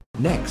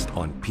Next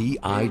on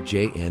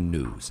PIJN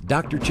News,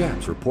 Dr.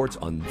 Chaps reports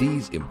on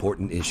these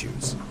important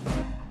issues.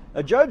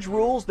 A judge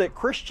rules that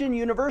Christian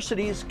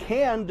universities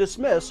can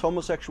dismiss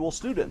homosexual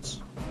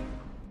students.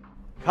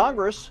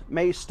 Congress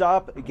may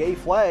stop gay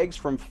flags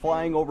from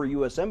flying over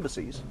U.S.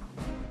 embassies.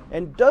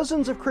 And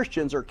dozens of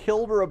Christians are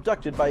killed or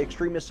abducted by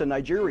extremists in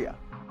Nigeria.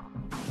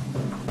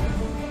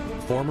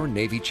 Former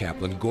Navy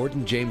chaplain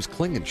Gordon James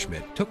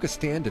Klingenschmitt took a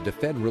stand to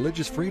defend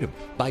religious freedom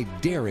by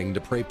daring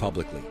to pray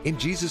publicly in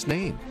Jesus'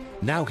 name.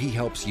 Now he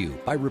helps you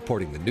by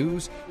reporting the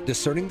news,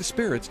 discerning the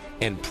spirits,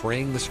 and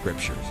praying the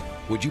scriptures.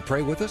 Would you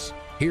pray with us?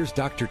 Here's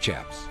Dr.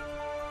 Chaps.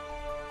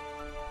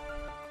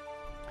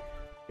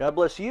 God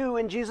bless you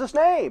in Jesus'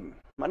 name.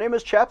 My name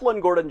is Chaplain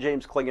Gordon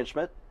James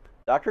Klingenschmitt,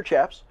 Dr.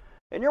 Chaps,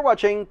 and you're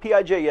watching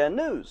PIJN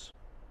News.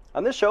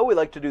 On this show, we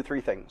like to do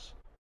three things.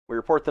 We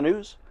report the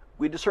news,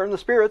 we discern the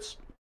spirits,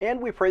 and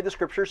we pray the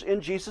scriptures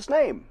in Jesus'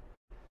 name.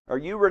 Are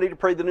you ready to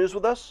pray the news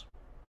with us?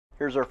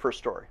 Here's our first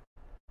story.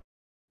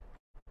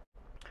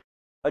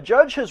 A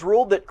judge has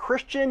ruled that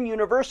Christian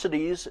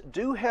universities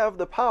do have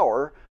the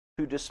power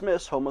to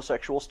dismiss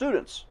homosexual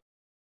students.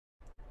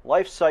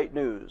 LifeSite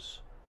News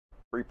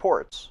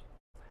reports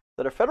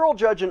that a federal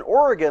judge in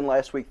Oregon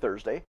last week,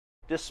 Thursday,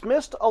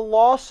 dismissed a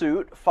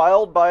lawsuit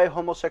filed by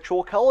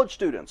homosexual college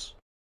students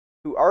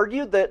who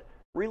argued that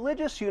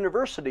religious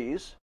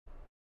universities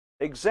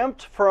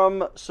exempt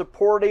from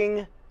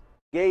supporting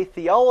gay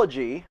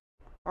theology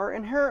are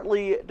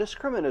inherently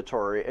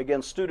discriminatory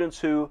against students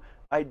who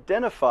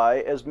identify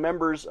as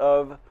members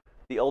of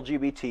the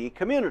LGBT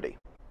community.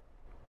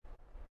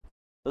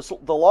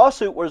 The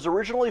lawsuit was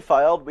originally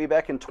filed way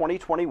back in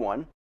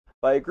 2021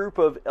 by a group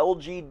of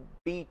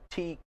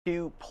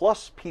LGBTQ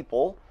plus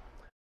people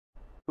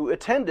who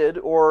attended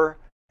or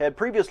had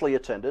previously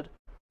attended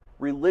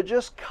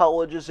religious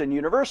colleges and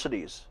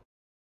universities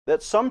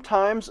that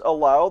sometimes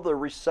allow the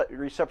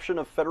reception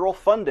of federal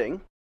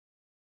funding,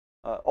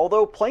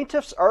 although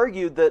plaintiffs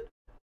argued that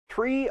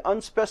three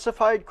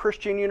unspecified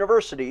Christian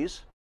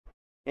universities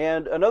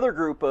and another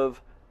group of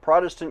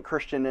Protestant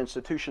Christian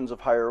institutions of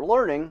higher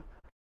learning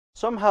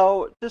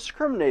somehow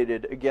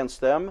discriminated against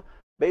them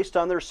based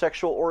on their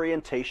sexual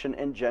orientation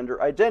and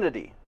gender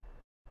identity.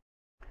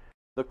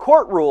 The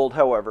court ruled,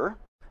 however,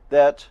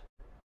 that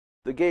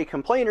the gay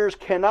complainers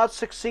cannot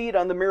succeed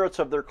on the merits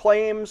of their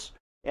claims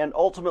and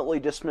ultimately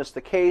dismissed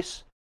the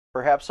case,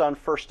 perhaps on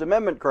First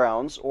Amendment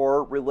grounds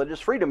or religious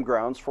freedom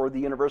grounds for the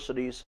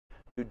universities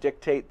to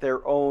dictate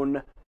their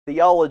own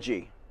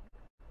theology.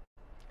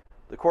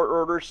 The court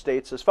order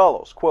states as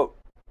follows, quote,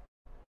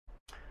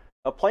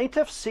 "A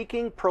plaintiff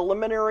seeking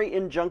preliminary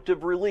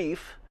injunctive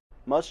relief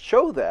must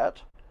show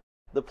that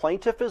the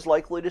plaintiff is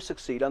likely to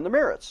succeed on the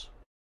merits.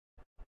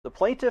 The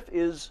plaintiff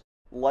is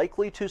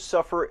likely to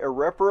suffer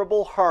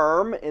irreparable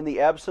harm in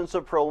the absence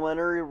of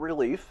preliminary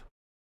relief,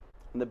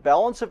 and the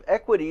balance of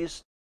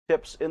equities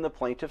tips in the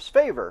plaintiff's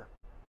favor,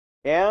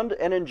 and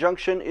an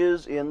injunction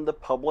is in the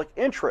public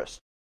interest."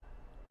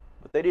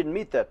 But they didn't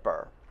meet that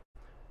bar.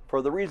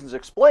 For the reasons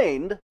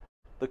explained,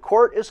 the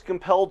court is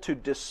compelled to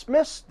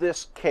dismiss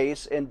this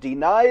case and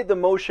deny the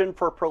motion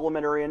for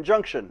preliminary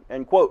injunction,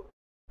 end quote.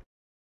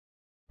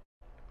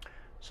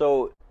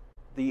 So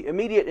the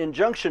immediate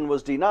injunction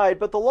was denied,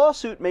 but the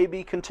lawsuit may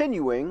be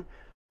continuing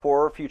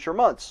for future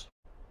months.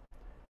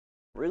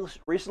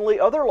 Recently,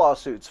 other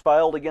lawsuits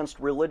filed against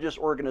religious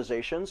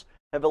organizations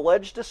have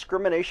alleged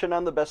discrimination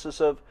on the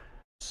basis of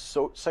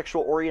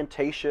sexual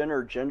orientation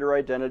or gender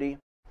identity.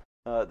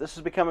 This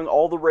is becoming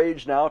all the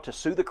rage now to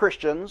sue the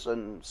Christians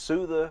and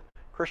sue the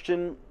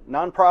Christian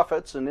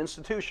nonprofits and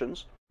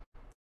institutions.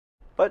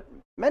 But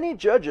many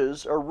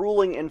judges are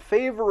ruling in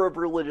favor of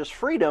religious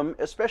freedom,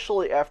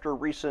 especially after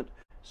recent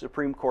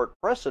Supreme Court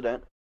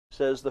precedent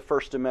says the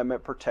First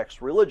Amendment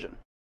protects religion.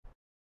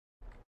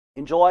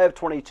 In July of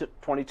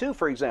 2022,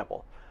 for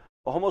example,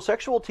 a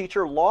homosexual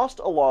teacher lost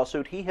a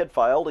lawsuit he had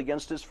filed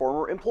against his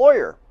former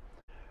employer,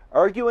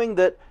 arguing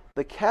that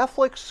the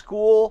Catholic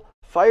school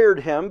fired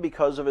him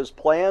because of his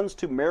plans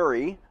to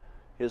marry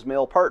his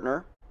male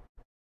partner.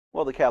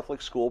 Well, the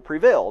Catholic school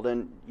prevailed,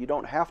 and you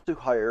don't have to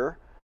hire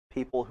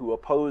people who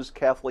oppose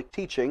Catholic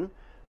teaching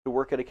to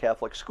work at a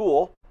Catholic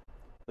school.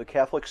 The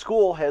Catholic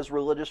school has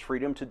religious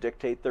freedom to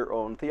dictate their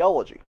own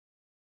theology.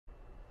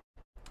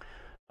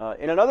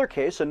 In another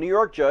case, a New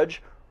York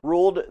judge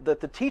ruled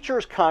that the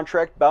teacher's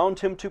contract bound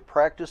him to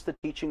practice the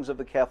teachings of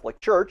the Catholic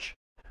Church,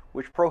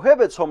 which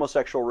prohibits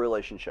homosexual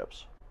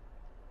relationships.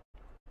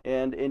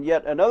 And in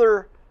yet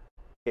another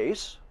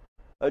case,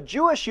 a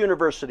Jewish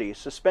university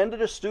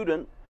suspended a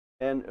student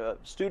and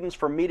students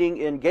from meeting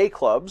in gay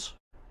clubs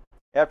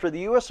after the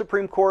U.S.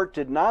 Supreme Court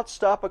did not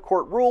stop a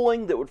court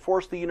ruling that would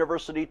force the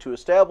university to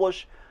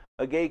establish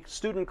a gay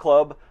student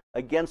club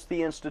against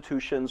the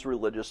institution's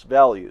religious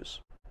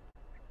values.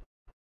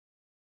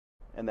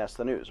 And that's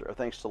the news, or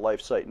thanks to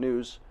LifeSite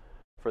News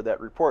for that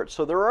report.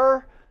 So there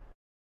are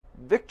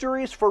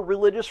victories for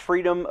religious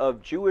freedom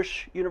of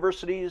Jewish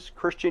universities,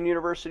 Christian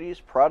universities,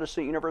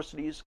 Protestant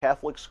universities,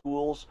 Catholic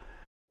schools.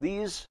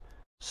 These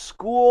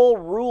school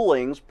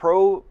rulings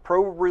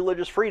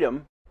pro-religious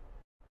freedom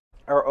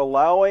are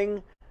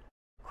allowing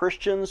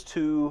Christians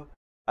to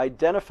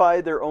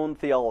identify their own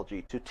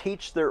theology, to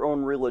teach their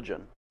own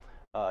religion.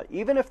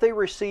 Even if they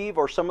receive,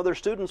 or some of their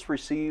students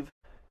receive,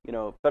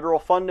 federal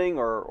funding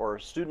or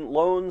student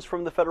loans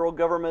from the federal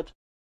government,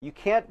 you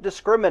can't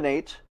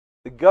discriminate.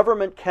 The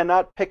government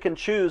cannot pick and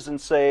choose and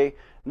say,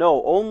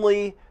 no,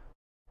 only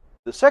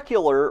the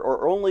secular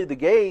or only the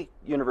gay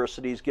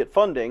universities get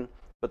funding,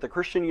 but the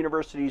Christian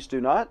universities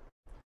do not.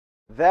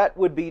 That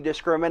would be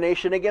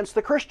discrimination against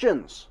the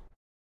Christians.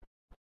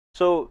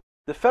 So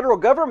the federal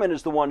government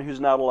is the one who's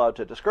not allowed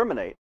to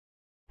discriminate.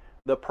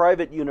 The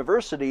private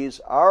universities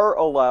are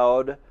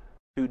allowed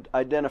to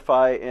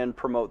identify and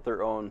promote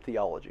their own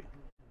theology.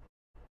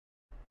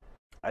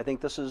 I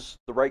think this is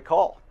the right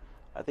call.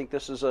 I think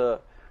this is a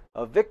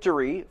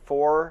victory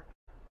for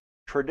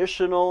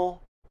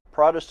traditional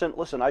Protestant.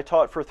 Listen, I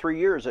taught for 3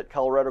 years at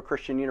Colorado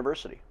Christian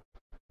University.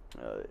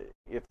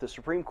 If the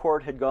Supreme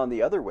Court had gone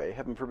the other way,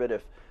 heaven forbid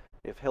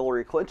if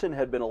Hillary Clinton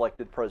had been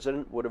elected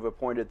president, would have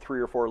appointed 3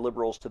 or 4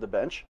 liberals to the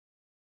bench,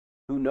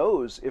 who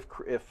knows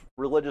if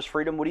religious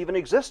freedom would even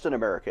exist in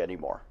America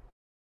anymore.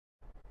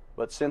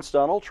 But since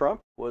Donald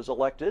Trump was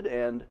elected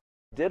and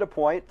did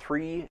appoint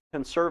 3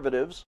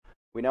 conservatives,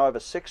 we now have a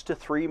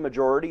 6-3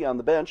 majority on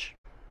the bench,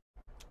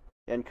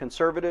 and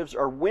conservatives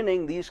are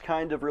winning these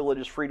kind of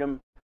religious freedom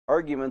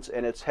arguments,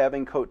 and it's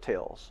having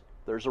coattails.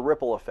 There's a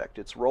ripple effect.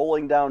 It's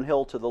rolling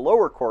downhill to the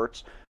lower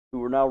courts,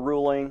 who are now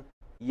ruling,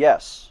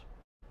 yes,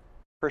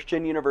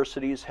 Christian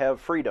universities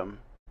have freedom,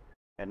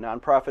 and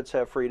nonprofits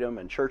have freedom,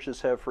 and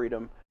churches have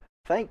freedom.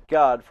 Thank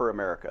God for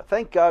America.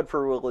 Thank God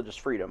for religious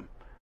freedom.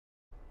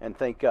 And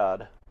thank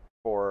God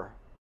for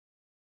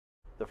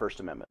the First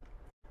Amendment.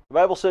 The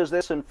Bible says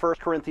this in 1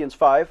 Corinthians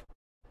 5.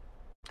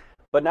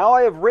 But now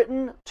I have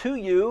written to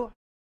you,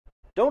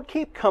 don't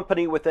keep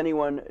company with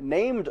anyone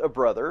named a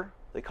brother.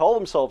 They call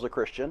themselves a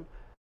Christian,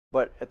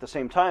 but at the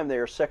same time they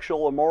are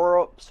sexually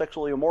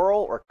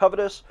immoral, or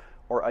covetous,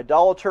 or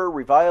idolater,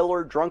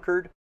 reviler,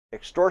 drunkard,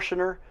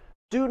 extortioner.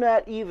 Do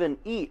not even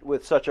eat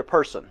with such a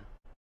person.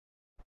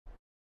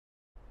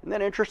 Isn't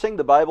that interesting?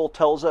 The Bible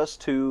tells us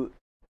to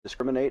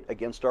discriminate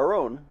against our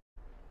own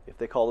if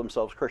they call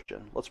themselves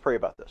Christian. Let's pray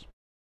about this.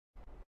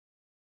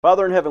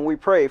 Father in heaven, we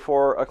pray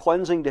for a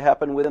cleansing to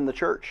happen within the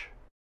church.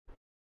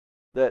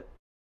 That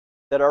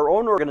our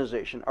own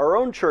organization, our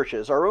own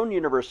churches, our own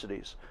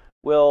universities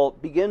will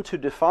begin to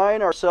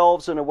define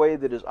ourselves in a way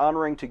that is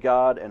honoring to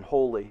God and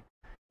holy,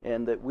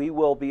 and that we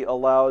will be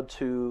allowed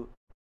to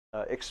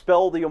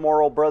expel the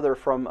immoral brother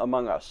from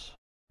among us.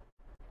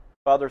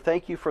 Father,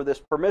 thank you for this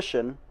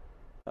permission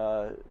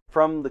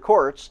from the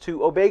courts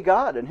to obey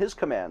God and His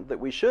command that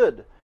we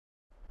should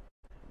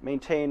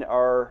maintain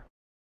our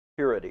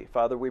purity.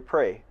 Father, we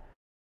pray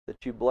that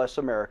you bless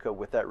America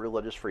with that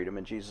religious freedom.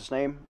 In Jesus'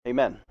 name,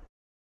 amen.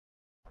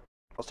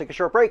 Let's take a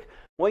short break.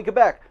 When we get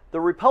back,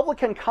 the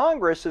Republican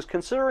Congress is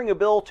considering a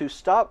bill to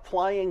stop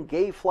flying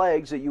gay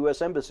flags at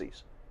U.S.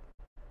 embassies.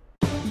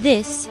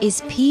 This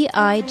is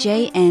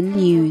PIJN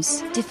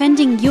News,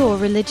 defending your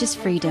religious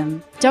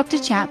freedom. Dr.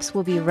 Chaps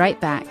will be right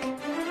back.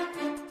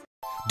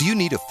 Do you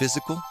need a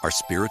physical or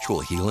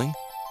spiritual healing?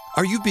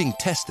 Are you being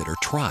tested or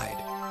tried?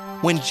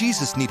 When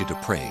Jesus needed to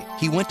pray,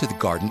 He went to the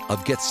Garden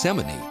of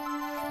Gethsemane.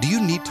 Do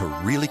you need to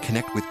really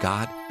connect with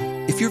God?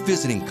 If you're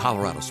visiting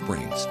Colorado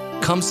Springs,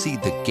 come see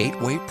the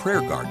Gateway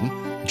Prayer Garden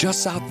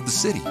just south of the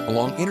city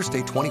along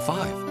Interstate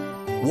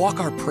 25.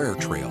 Walk our prayer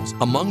trails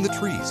among the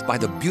trees by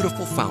the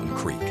beautiful Fountain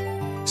Creek.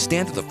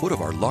 Stand at the foot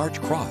of our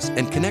large cross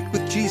and connect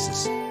with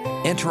Jesus.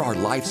 Enter our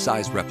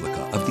life-size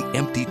replica of the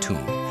empty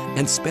tomb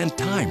and spend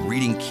time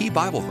reading key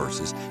Bible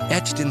verses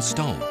etched in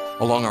stone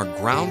along our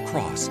ground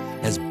cross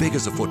as big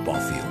as a football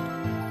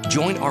field.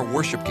 Join our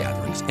worship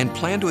gatherings and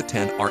plan to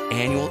attend our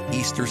annual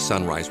Easter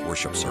Sunrise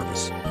Worship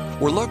Service.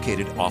 We're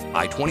located off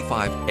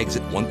I-25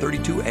 exit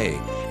 132A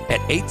at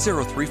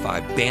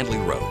 8035 Bandley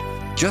Road,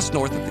 just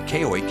north of the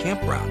KOA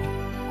campground.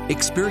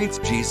 Experience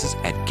Jesus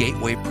at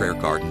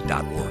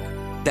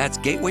gatewayprayergarden.org. That's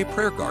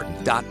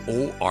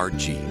gatewayprayergarden.org.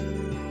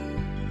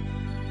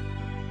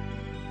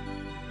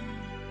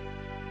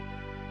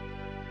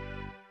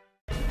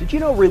 Did you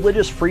know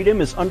religious freedom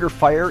is under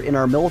fire in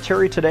our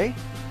military today?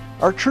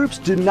 Our troops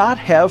do not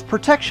have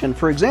protection.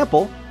 For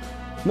example,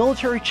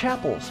 military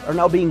chapels are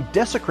now being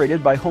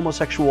desecrated by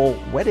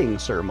homosexual wedding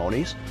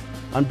ceremonies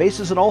on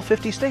bases in all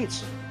 50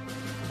 states.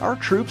 Our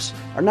troops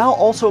are now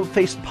also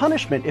faced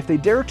punishment if they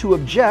dare to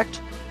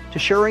object to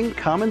sharing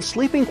common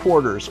sleeping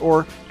quarters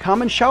or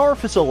common shower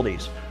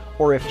facilities,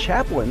 or if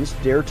chaplains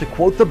dare to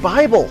quote the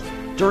Bible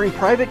during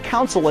private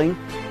counseling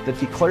that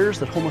declares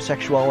that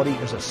homosexuality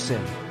is a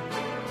sin.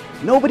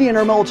 Nobody in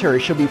our military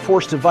should be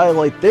forced to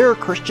violate their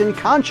Christian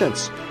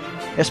conscience,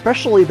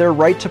 especially their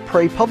right to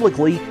pray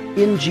publicly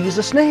in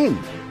Jesus' name.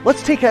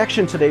 Let's take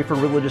action today for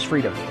religious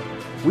freedom.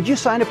 Would you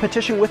sign a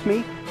petition with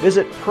me?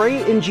 Visit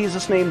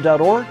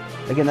prayinjesusname.org.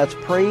 Again, that's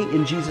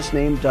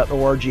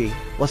prayinjesusname.org.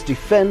 Let's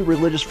defend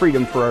religious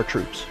freedom for our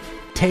troops.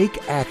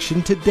 Take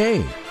action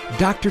today.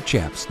 Dr.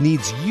 Chaps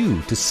needs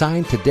you to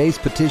sign today's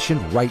petition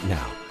right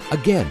now.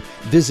 Again,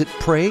 visit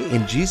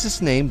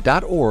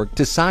prayinjesusname.org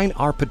to sign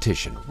our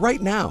petition right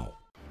now.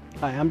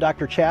 Hi, I'm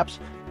Dr. Chaps.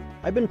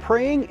 I've been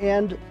praying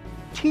and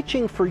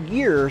teaching for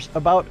years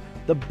about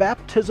the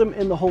baptism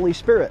in the Holy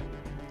Spirit,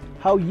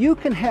 how you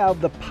can have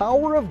the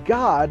power of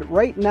God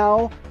right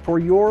now for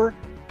your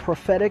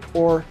prophetic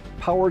or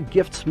power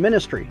gifts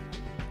ministry.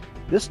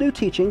 This new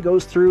teaching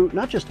goes through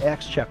not just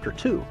Acts chapter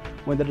 2,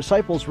 when the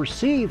disciples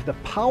received the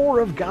power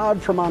of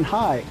God from on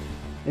high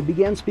and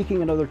began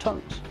speaking in other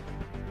tongues.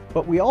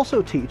 But we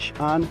also teach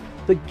on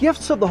the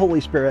gifts of the Holy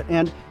Spirit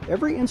and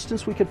every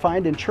instance we could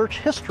find in church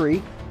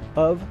history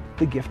of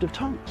the gift of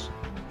tongues.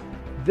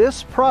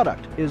 This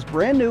product is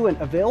brand new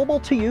and available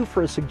to you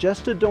for a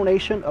suggested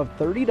donation of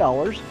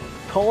 $30.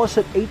 Call us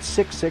at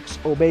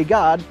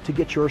 866-OBEY-GOD to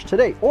get yours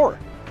today. Or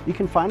you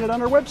can find it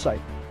on our website,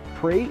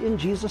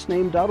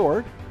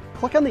 prayinjesusname.org.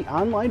 Click on the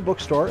online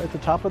bookstore at the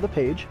top of the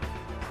page,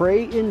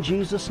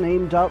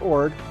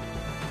 prayinjesusname.org,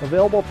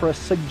 available for a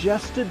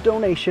suggested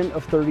donation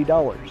of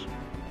 $30.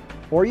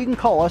 Or you can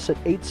call us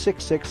at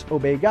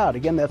 866-OBEY-GOD.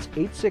 Again, that's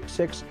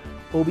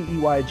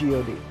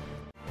 866-OBEYGOD.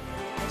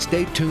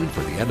 Stay tuned for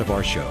the end of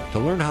our show to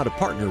learn how to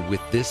partner with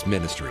this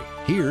ministry.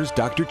 Here's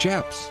Dr.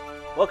 Chaps.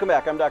 Welcome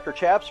back. I'm Dr.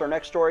 Chaps. Our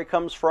next story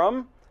comes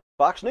from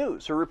Fox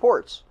News, who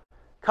reports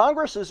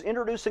Congress is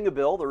introducing a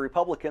bill, the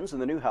Republicans in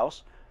the new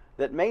House,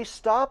 that may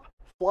stop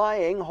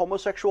flying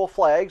homosexual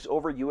flags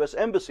over U.S.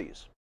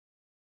 embassies.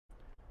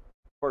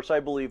 Of course, I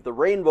believe the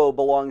rainbow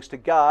belongs to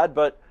God,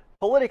 but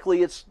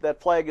politically,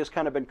 that flag has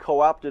kind of been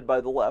co-opted by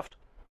the left,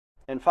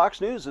 and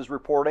Fox News is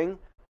reporting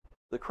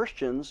the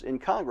Christians in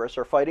Congress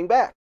are fighting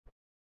back.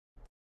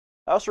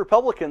 House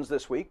Republicans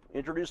this week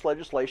introduced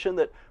legislation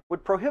that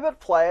would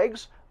prohibit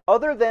flags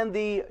other than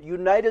the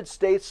United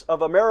States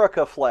of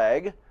America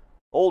flag.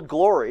 Old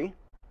Glory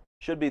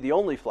should be the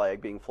only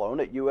flag being flown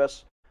at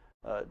U.S.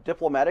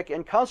 Diplomatic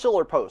and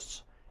consular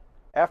posts.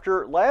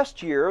 After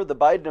last year, the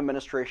Biden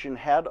administration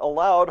had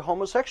allowed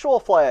homosexual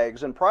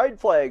flags and pride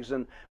flags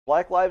and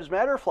Black Lives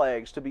Matter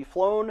flags to be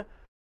flown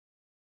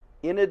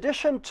in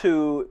addition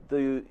to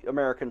the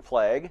American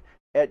flag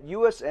at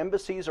U.S.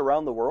 embassies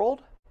around the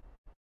world.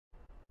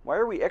 Why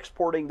are we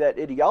exporting that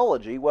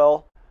ideology?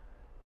 Well,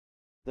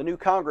 the new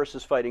Congress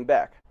is fighting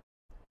back.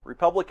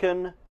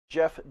 Republican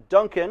Jeff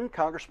Duncan,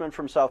 congressman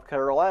from South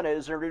Carolina,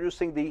 is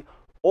introducing the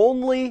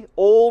Only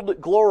Old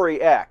Glory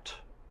Act,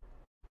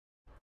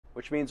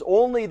 which means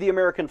only the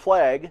American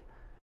flag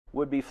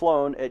would be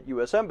flown at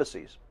U.S.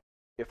 embassies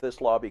if this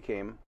bill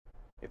became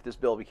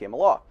a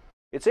law.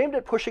 It's aimed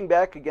at pushing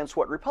back against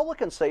what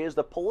Republicans say is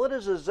the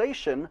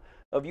politicization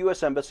of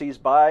U.S. embassies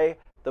by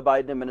the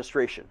Biden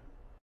administration.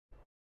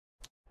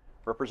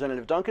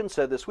 Representative Duncan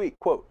said this week,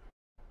 quote,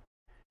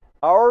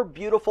 "Our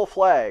beautiful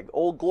flag,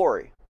 Old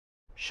Glory,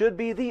 should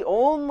be the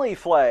only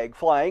flag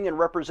flying and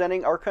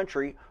representing our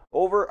country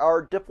over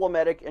our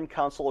diplomatic and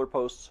consular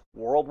posts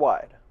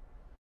worldwide.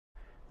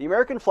 The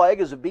American flag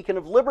is a beacon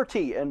of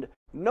liberty, and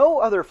no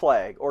other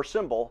flag or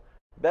symbol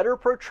better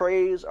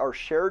portrays our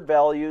shared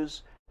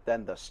values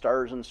than the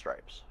Stars and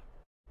Stripes.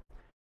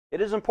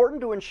 It is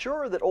important to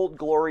ensure that Old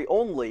Glory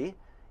only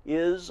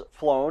is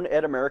flown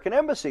at American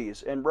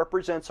embassies and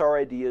represents our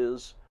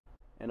ideas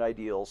and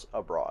ideals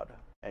abroad."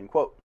 End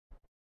quote.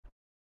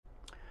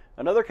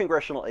 Another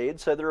congressional aide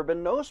said there have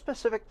been no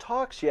specific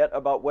talks yet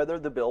about whether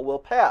the bill will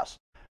pass,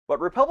 but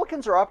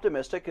Republicans are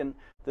optimistic and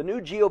the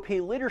new GOP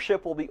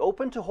leadership will be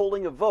open to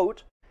holding a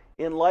vote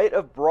in light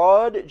of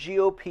broad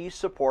GOP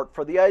support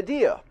for the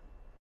idea.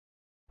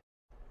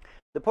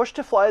 The push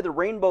to fly the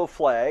rainbow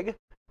flag,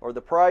 or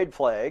the pride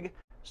flag,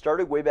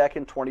 started way back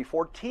in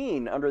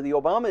 2014 under the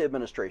Obama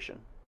administration.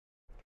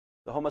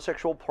 The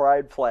homosexual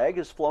pride flag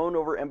has flown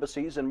over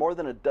embassies in more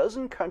than a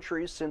dozen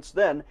countries since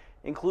then,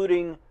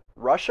 including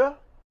Russia,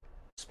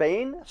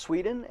 Spain,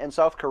 Sweden, and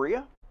South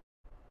Korea.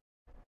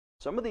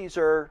 Some of these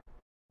are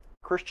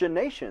Christian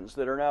nations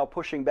that are now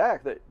pushing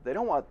back, that they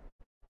don't want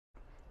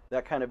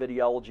that kind of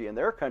ideology in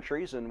their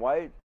countries, and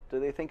why do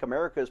they think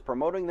America is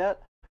promoting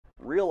that?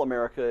 Real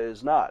America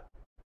is not.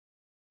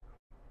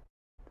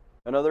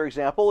 Another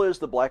example is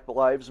the Black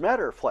Lives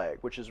Matter flag,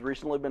 which has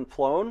recently been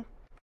flown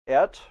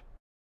at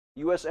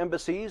U.S.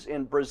 embassies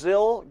in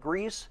Brazil,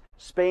 Greece,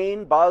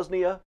 Spain,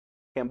 Bosnia,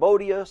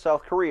 Cambodia,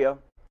 South Korea,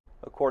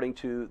 according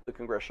to the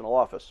Congressional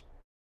Office.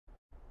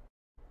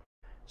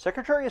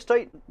 Secretary of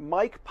State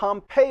Mike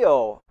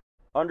Pompeo,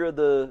 under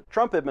the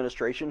Trump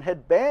administration,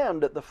 had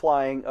banned the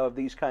flying of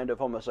these kind of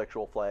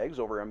homosexual flags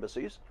over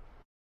embassies,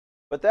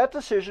 but that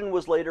decision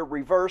was later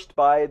reversed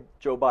by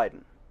Joe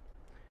Biden.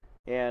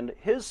 And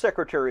his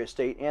Secretary of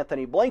State,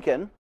 Anthony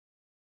Blinken,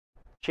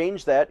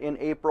 changed that in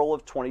April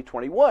of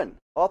 2021,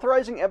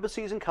 authorizing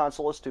embassies and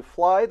consulates to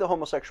fly the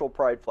homosexual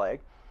pride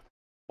flag.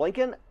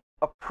 Blinken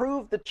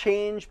approved the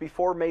change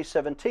before May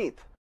 17th,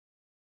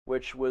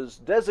 which was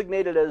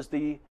designated as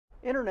the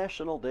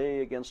International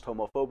Day Against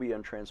Homophobia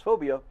and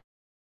Transphobia,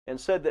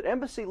 and said that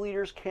embassy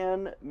leaders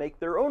can make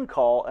their own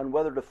call on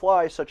whether to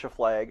fly such a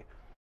flag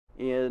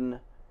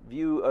in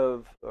view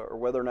of, or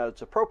whether or not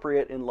it's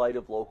appropriate in light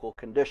of local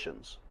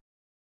conditions.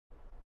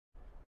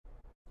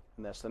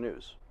 And that's the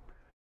news.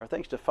 Our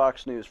thanks to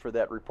Fox News for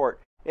that report.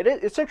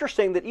 It's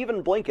interesting that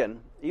even Blinken,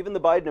 even the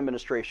Biden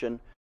administration,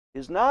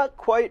 is not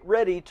quite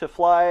ready to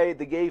fly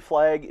the gay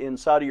flag in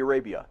Saudi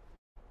Arabia.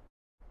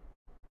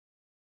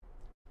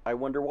 I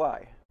wonder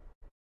why.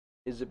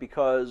 Is it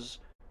because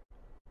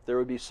there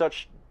would be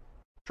such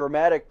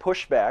dramatic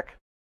pushback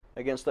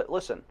against that?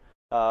 Listen,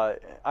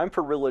 I'm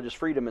for religious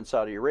freedom in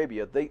Saudi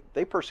Arabia.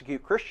 They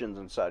persecute Christians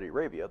in Saudi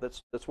Arabia.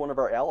 That's one of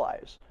our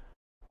allies.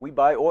 We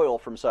buy oil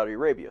from Saudi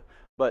Arabia,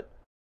 but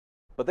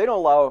they don't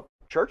allow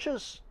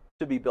churches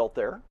to be built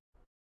there.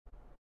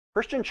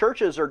 Christian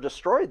churches are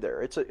destroyed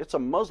there. It's a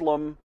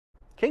Muslim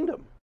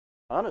kingdom,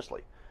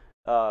 honestly.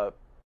 It's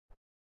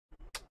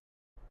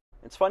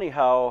funny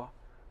how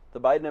the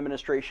Biden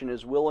administration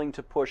is willing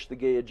to push the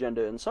gay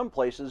agenda in some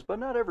places, but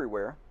not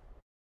everywhere.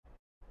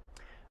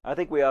 I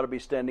think we ought to be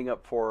standing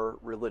up for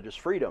religious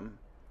freedom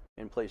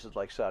in places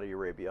like Saudi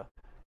Arabia,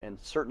 and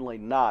certainly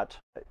not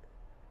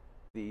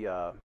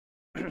the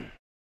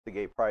the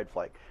gay pride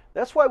flag.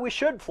 That's why we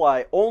should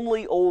fly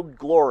only Old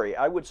Glory.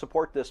 I would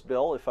support this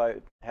bill if I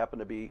happen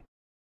to be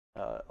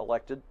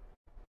elected.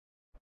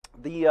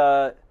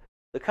 The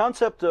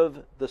concept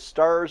of the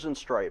stars and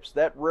stripes,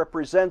 that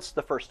represents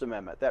the First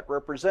Amendment. That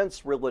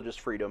represents religious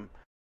freedom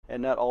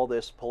and not all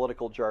this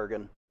political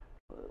jargon.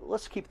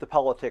 Let's keep the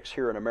politics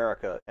here in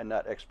America and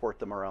not export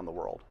them around the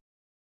world.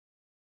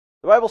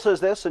 The Bible says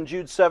this in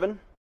Jude 7,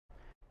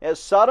 as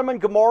Sodom and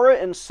Gomorrah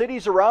and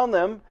cities around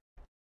them,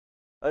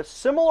 a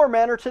similar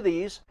manner to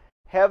these,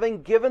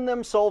 having given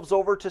themselves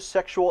over to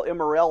sexual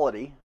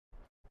immorality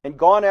and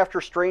gone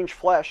after strange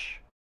flesh,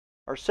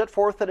 are set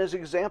forth as an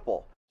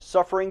example,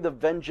 suffering the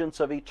vengeance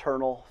of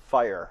eternal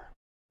fire.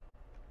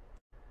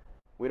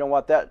 We don't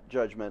want that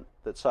judgment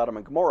that Sodom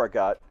and Gomorrah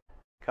got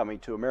coming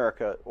to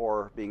America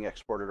or being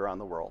exported around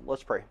the world.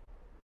 Let's pray.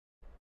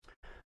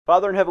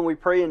 Father in heaven, we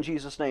pray in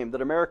Jesus' name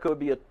that America would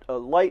be a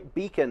light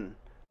beacon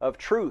of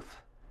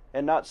truth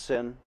and not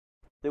sin,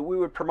 that we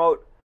would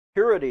promote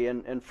purity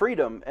and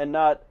freedom and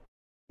not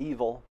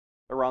evil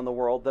around the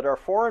world, that our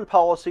foreign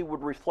policy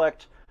would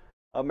reflect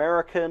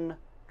American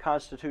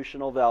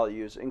constitutional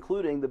values,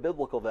 including the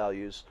biblical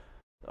values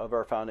of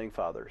our founding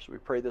fathers. We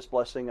pray this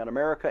blessing on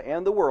America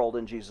and the world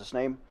in Jesus'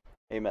 name.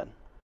 Amen.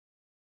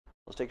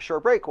 Let's take a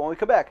short break. When we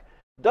come back,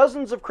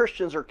 dozens of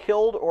Christians are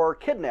killed or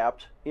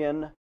kidnapped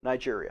in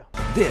Nigeria.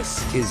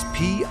 This is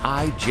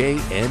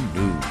PIJN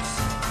News.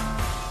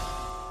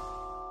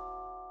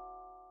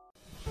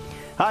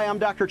 Hi, I'm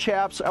Dr.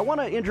 Chaps. I want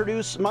to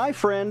introduce my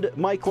friend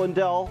Mike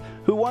Lindell,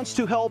 who wants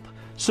to help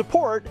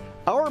support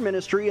our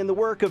ministry in the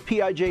work of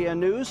PIJN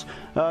News.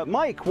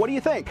 Mike, what do you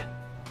think?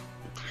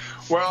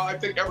 Well, I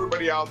think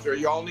everybody out there,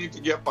 you all need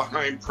to get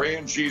behind Pray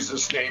in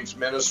Jesus' Name's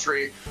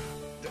ministry.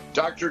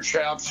 Dr.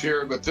 Chaps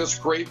here, but this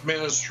great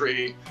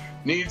ministry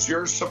needs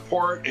your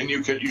support, and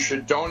you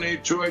should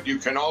donate to it. You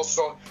can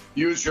also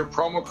use your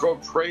promo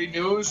code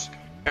PRAYNEWS,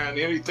 and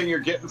anything you're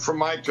getting from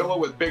MyPillow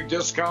with big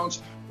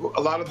discounts,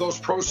 a lot of those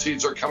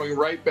proceeds are coming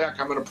right back.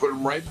 I'm going to put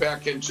them right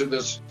back into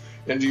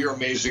your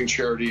amazing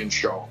charity and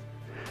show.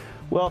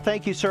 Well,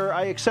 thank you, sir.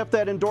 I accept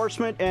that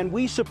endorsement, and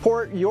we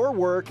support your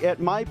work at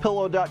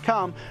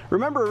mypillow.com.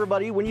 Remember,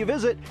 everybody, when you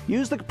visit,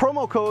 use the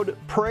promo code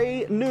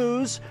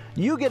PRAYNEWS.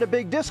 You get a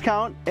big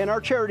discount, and our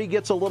charity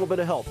gets a little bit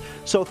of help.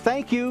 So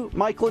thank you,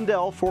 Mike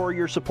Lindell, for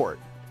your support.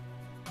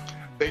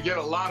 They get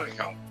a lot of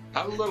help.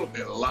 Not a little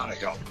bit, a lot of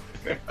help.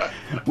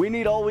 We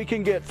need all we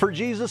can get. For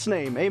Jesus'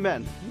 name,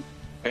 amen.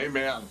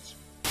 Amen.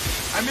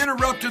 I'm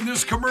interrupting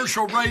this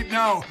commercial right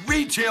now.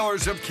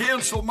 Retailers have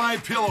canceled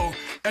MyPillow,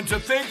 and to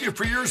thank you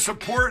for your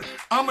support,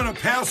 I'm going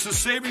to pass the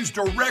savings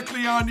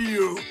directly on to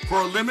you.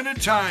 For a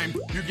limited time,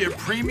 you get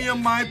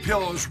premium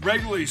MyPillows,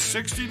 regularly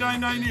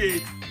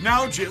 $69.98,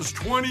 now just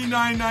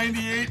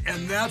 $29.98,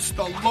 and that's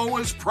the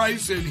lowest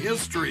price in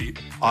history.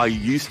 I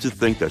used to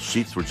think that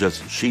sheets were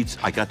just sheets.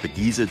 I got the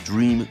Giza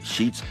Dream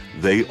sheets.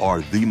 They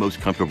are the most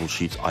comfortable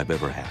sheets I've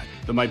ever had.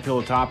 The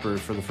MyPillow topper,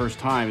 for the first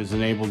time, has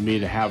enabled me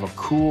to have a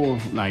cool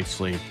night's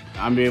sleep.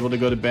 I'm able to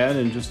go to bed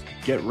and just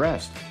get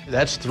rest.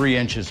 That's 3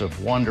 inches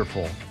of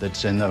wonderful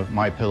that's in the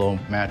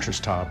MyPillow mattress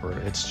topper.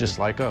 It's just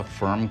like a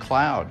firm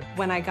cloud.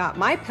 When I got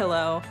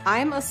MyPillow,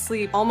 I'm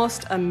asleep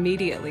almost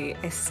immediately.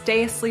 I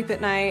stay asleep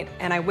at night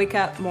and I wake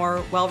up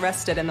more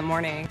well-rested in the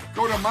morning.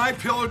 Go to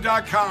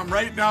MyPillow.com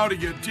right now to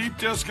get deep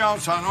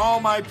discounts on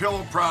all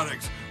MyPillow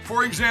products.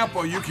 For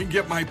example, you can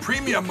get my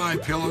premium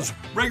MyPillows,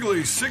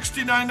 regularly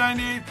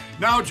 $69.98,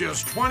 now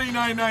just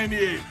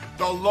 $29.98,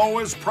 the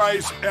lowest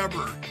price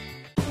ever.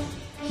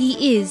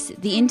 He is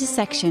the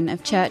intersection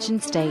of church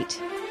and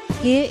state.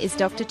 Here is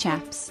Dr.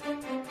 Chaps.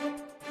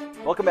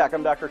 Welcome back.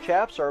 I'm Dr.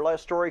 Chaps. Our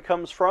last story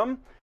comes from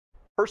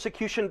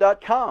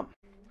persecution.com,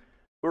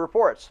 who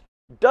reports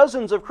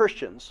dozens of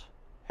Christians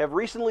have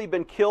recently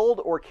been killed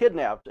or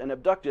kidnapped and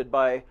abducted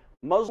by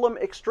Muslim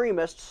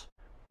extremists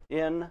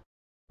in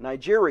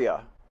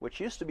Nigeria, which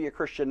used to be a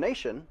Christian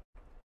nation,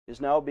 is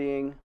now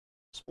being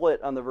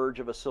split on the verge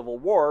of a civil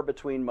war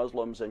between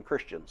Muslims and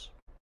Christians.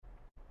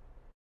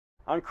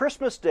 On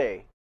Christmas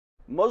Day,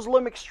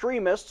 Muslim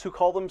extremists who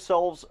call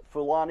themselves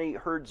Fulani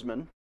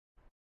herdsmen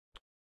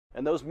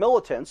And those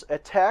militants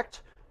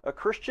attacked a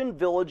Christian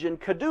village in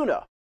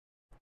Kaduna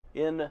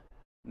in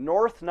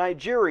North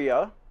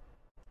Nigeria.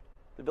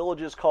 The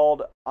village is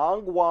called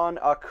Angwan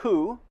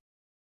Aku.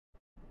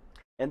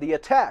 And the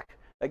attack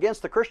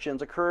against the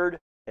Christians occurred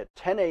at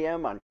 10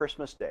 a.m. on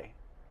Christmas Day,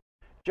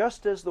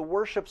 just as the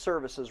worship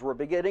services were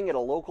beginning at a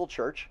local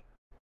church.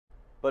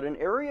 But an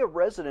area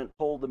resident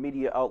told the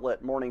media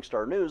outlet Morning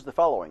Star News the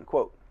following,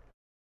 quote,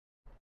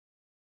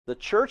 "The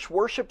church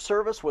worship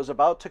service was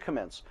about to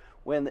commence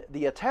when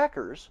the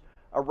attackers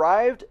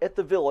arrived at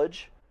the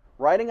village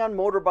riding on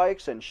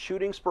motorbikes and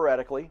shooting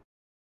sporadically.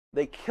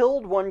 They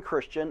killed one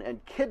Christian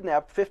and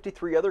kidnapped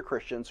 53 other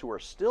Christians who are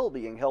still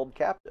being held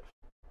captive."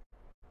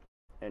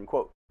 End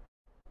quote.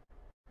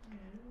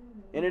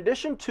 In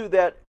addition to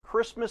that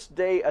Christmas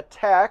Day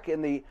attack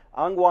in the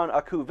Angwan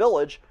Aku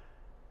village,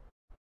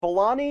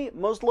 Fulani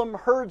Muslim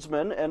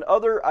herdsmen and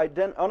other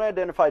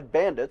unidentified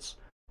bandits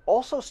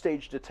also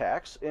staged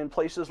attacks in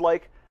places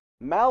like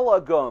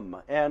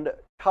Malagum and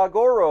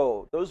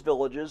Kagoro, those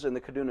villages in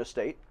the Kaduna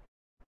State,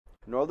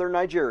 northern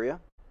Nigeria.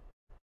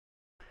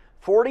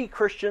 40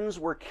 Christians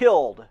were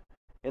killed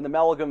in the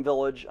Malagum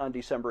village on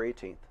December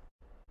 18th.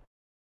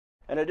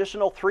 An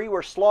additional 3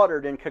 were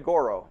slaughtered in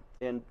Kagoro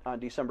on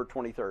December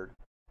 23rd.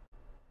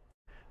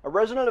 A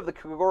resident of the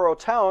Kagoro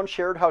town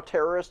shared how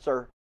terrorists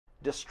are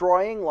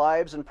destroying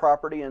lives and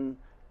property in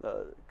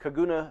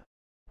Kaduna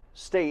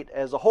State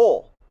as a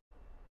whole.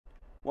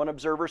 One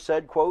observer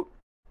said, quote,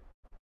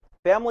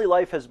 "Family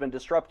life has been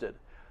disrupted.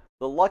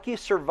 The lucky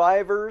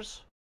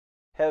survivors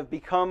have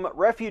become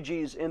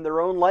refugees in their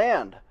own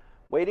land,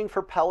 waiting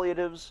for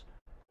palliatives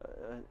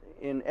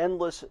in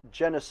endless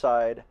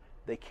genocide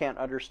they can't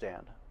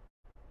understand.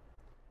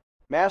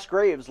 Mass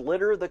graves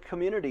litter the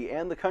community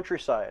and the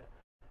countryside.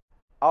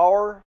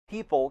 Our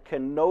people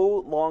can no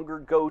longer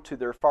go to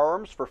their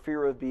farms for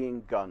fear of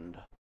being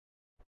gunned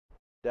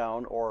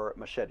down or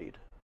macheted."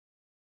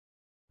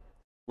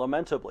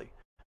 Lamentably,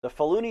 the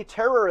Fulani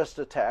terrorist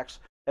attacks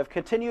have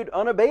continued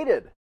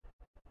unabated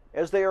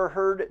as they are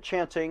heard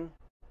chanting,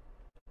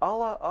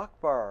 "Allah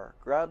Akbar,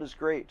 God is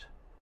great,"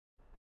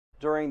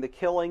 during the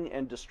killing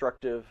and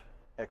destructive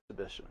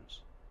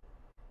exhibitions.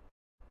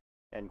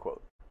 End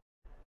quote.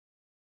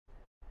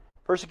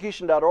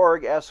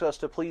 Persecution.org asks us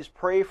to please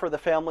pray for the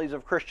families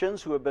of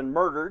Christians who have been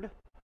murdered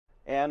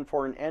and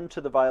for an end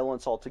to the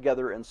violence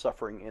altogether and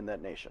suffering in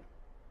that nation.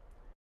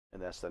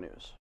 And that's the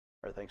news.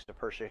 Our thanks to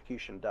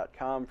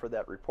persecution.com for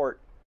that report.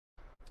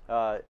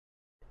 I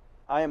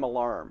am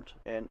alarmed,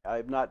 and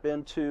I've not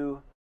been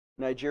to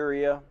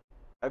Nigeria.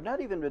 I've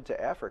not even been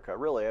to Africa,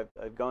 really.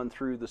 I've gone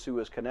through the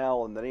Suez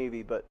Canal and the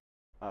Navy, but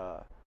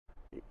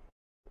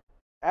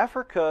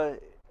Africa,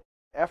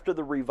 after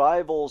the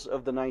revivals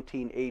of the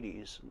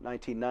 1980s,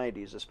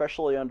 1990s,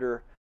 especially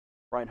under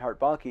Reinhard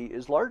Bonnke,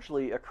 is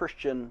largely a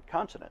Christian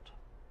continent.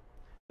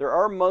 There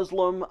are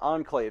Muslim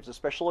enclaves,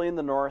 especially in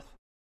the north,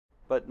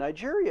 but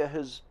Nigeria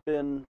has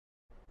been,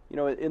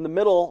 in the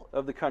middle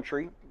of the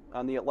country,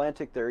 on the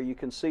Atlantic there, you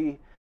can see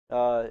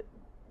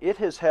it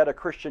has had a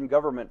Christian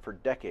government for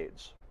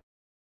decades,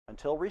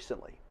 until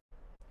recently.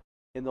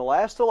 In the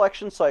last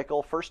election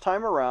cycle, first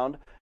time around,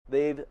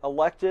 they've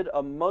elected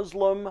a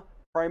Muslim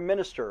prime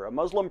minister, a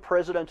Muslim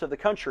president of the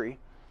country,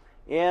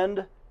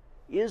 and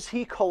is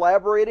he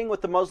collaborating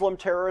with the Muslim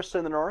terrorists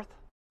in the north?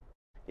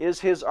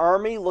 Is his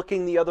army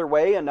looking the other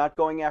way and not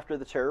going after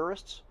the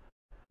terrorists?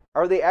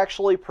 Are they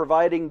actually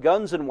providing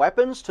guns and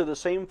weapons to the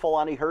same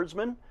Fulani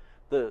herdsmen?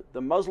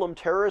 The Muslim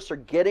terrorists are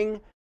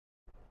getting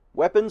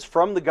weapons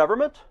from the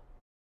government,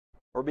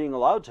 or being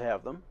allowed to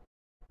have them.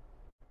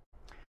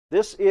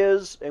 This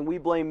is, and we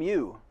blame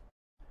you,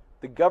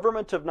 the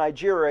government of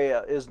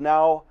Nigeria is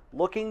now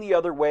looking the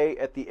other way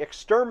at the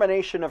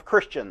extermination of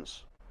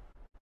Christians.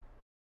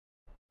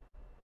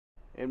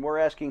 And we're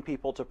asking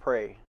people to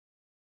pray.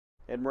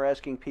 And we're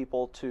asking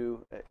people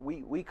to,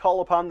 we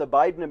call upon the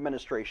Biden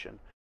administration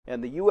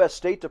and the U.S.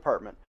 State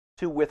Department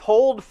to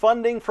withhold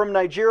funding from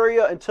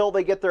Nigeria until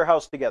they get their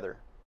house together.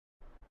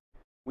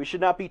 We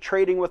should not be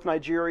trading with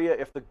Nigeria.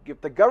 If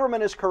the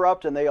government is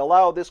corrupt and they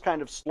allow this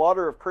kind of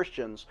slaughter of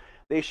Christians,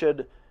 they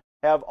should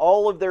have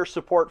all of their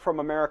support from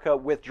America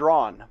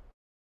withdrawn.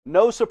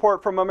 No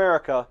support from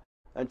America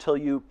until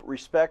you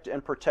respect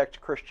and protect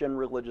Christian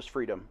religious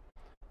freedom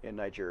in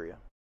Nigeria.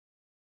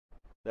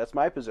 That's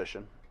my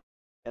position,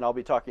 and I'll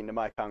be talking to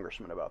my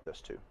congressman about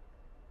this too.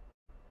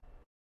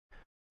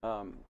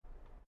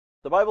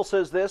 The Bible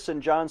says this in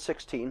John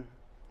 16.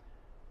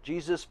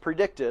 Jesus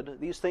predicted,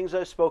 "These things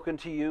I've spoken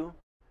to you,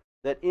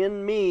 that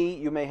in me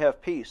you may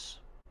have peace.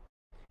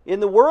 In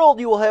the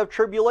world you will have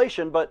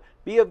tribulation, but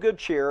be of good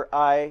cheer,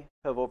 I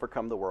have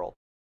overcome the world."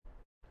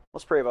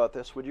 Let's pray about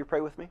this. Would you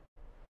pray with me?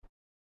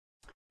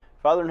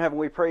 Father in heaven,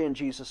 we pray in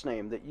Jesus'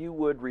 name that you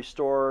would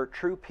restore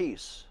true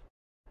peace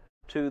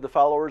to the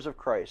followers of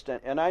Christ.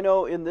 And I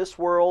know in this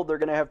world they're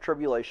going to have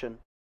tribulation,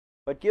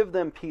 but give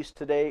them peace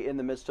today in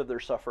the midst of their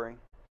suffering.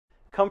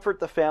 Comfort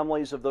the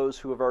families of those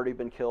who have already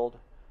been killed.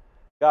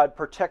 God,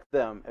 protect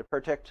them and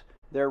protect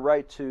their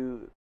right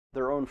to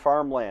their own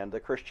farmland, the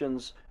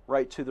Christians'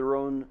 right to their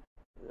own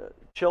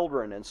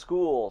children and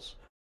schools.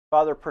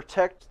 Father,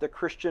 protect the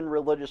Christian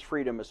religious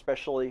freedom,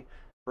 especially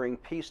bring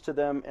peace to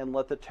them and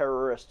let the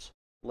terrorists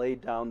lay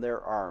down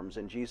their arms.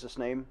 In Jesus'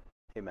 name,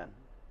 amen.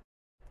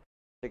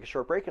 Take a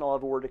short break and I'll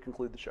have a word to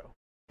conclude the show.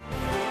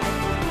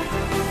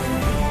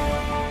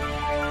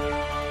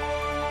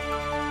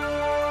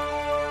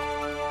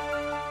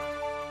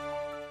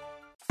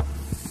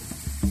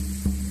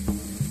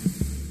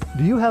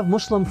 Do you have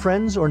Muslim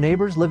friends or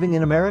neighbors living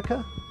in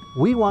America?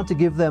 We want to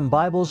give them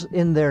Bibles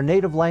in their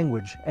native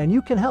language, and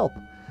you can help.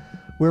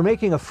 We're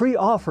making a free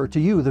offer to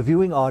you, the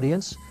viewing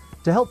audience,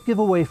 to help give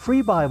away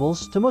free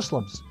Bibles to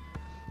Muslims.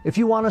 If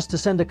you want us to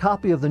send a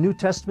copy of the New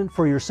Testament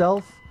for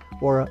yourself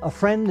or a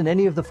friend in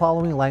any of the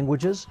following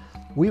languages,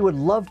 we would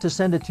love to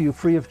send it to you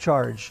free of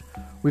charge.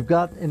 We've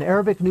got an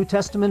Arabic New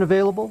Testament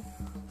available,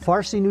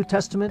 Farsi New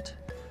Testament,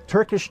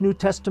 Turkish New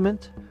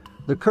Testament,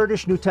 the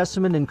Kurdish New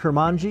Testament in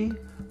Kurmanji,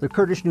 the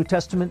Kurdish New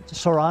Testament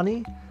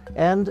Sorani,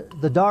 and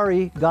the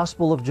Dari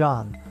Gospel of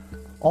John.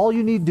 All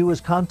you need to do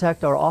is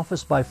contact our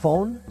office by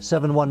phone,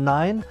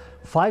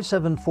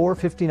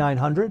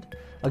 719-574-5900.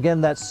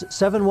 Again, that's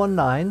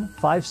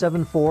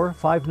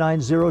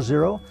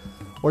 719-574-5900.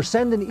 Or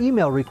send an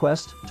email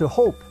request to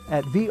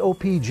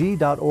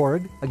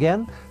hope@vopg.org.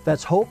 Again,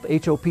 that's hope,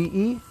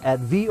 H-O-P-E,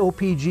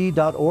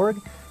 @vopg.org,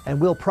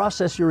 and we'll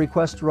process your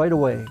request right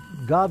away.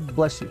 God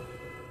bless you.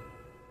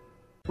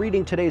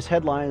 Reading today's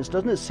headlines,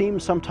 doesn't it seem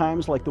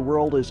sometimes like the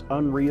world is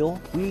unreal?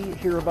 We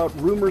hear about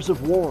rumors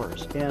of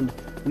wars, and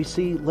we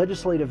see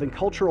legislative and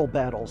cultural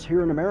battles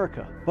here in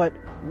America. But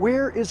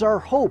where is our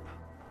hope?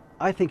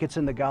 I think it's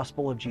in the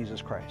gospel of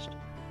Jesus Christ.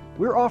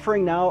 We're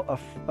offering now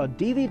a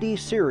DVD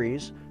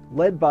series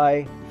led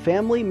by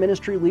family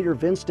ministry leader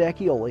Vince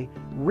D'Acchioli,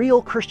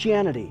 Real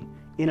Christianity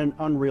in an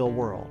Unreal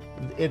World.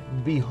 It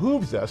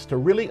behooves us to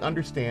really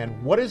understand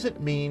what does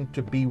it mean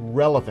to be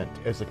relevant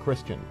as a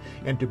Christian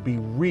and to be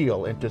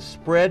real and to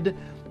spread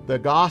the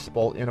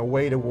gospel in a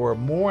way to where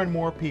more and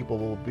more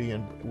people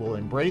will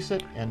embrace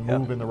it and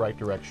move in the right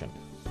direction.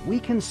 We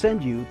can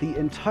send you the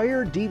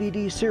entire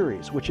DVD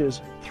series, which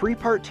is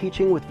 3-part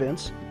teaching with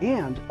Vince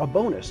and a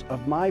bonus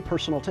of my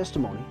personal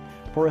testimony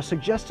for a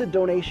suggested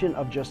donation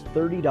of just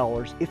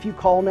 $30 if you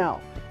call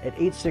now at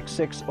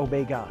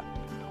 866-OBEY-GOD.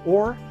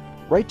 Or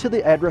write to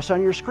the address on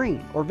your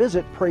screen or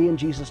visit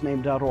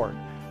prayinjesusname.org.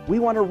 We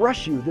want to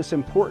rush you this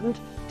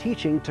important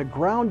teaching to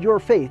ground your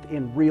faith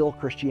in real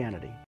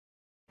Christianity.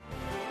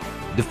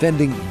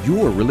 Defending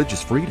your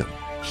religious freedom.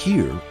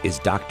 Here is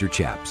Dr.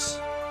 Chaps.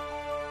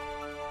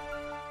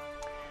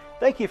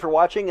 Thank you for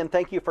watching and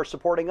thank you for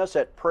supporting us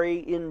at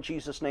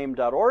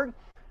prayinjesusname.org.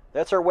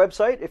 That's our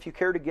website. If you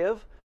care to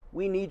give,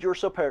 we need your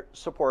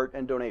support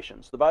and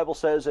donations. The Bible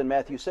says in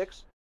Matthew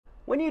 6,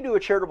 "When you do a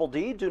charitable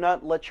deed, do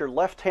not let your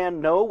left hand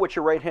know what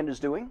your right hand is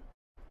doing,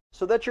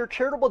 so that your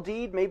charitable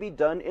deed may be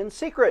done in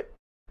secret.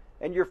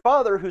 And your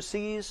Father who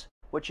sees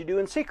what you do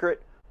in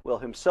secret will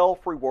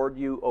himself reward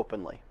you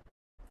openly."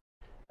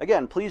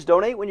 Again, please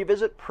donate when you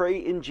visit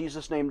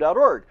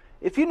prayinjesusname.org.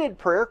 If you need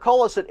prayer,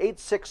 call us at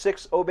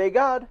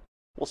 866-OBEY-GOD.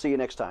 We'll see you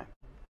next time.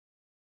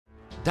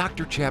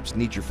 Dr. Chaps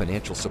needs your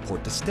financial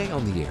support to stay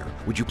on the air.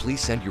 Would you please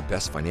send your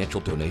best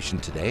financial donation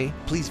today?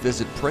 Please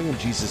visit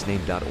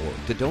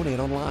prayinjesusname.org to donate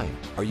online.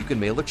 Or you can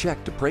mail a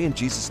check to Pray in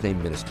Jesus'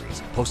 Name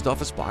Ministries, Post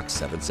Office Box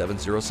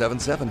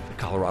 77077,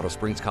 Colorado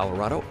Springs,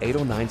 Colorado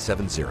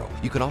 80970.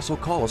 You can also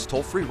call us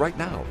toll free right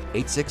now,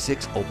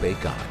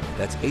 866-OBEY-GOD.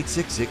 That's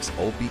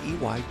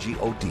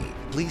 866-OBEYGOD.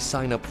 Please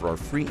sign up for our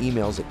free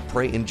emails at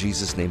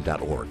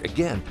prayinjesusname.org.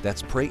 Again,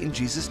 that's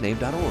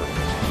prayinjesusname.org.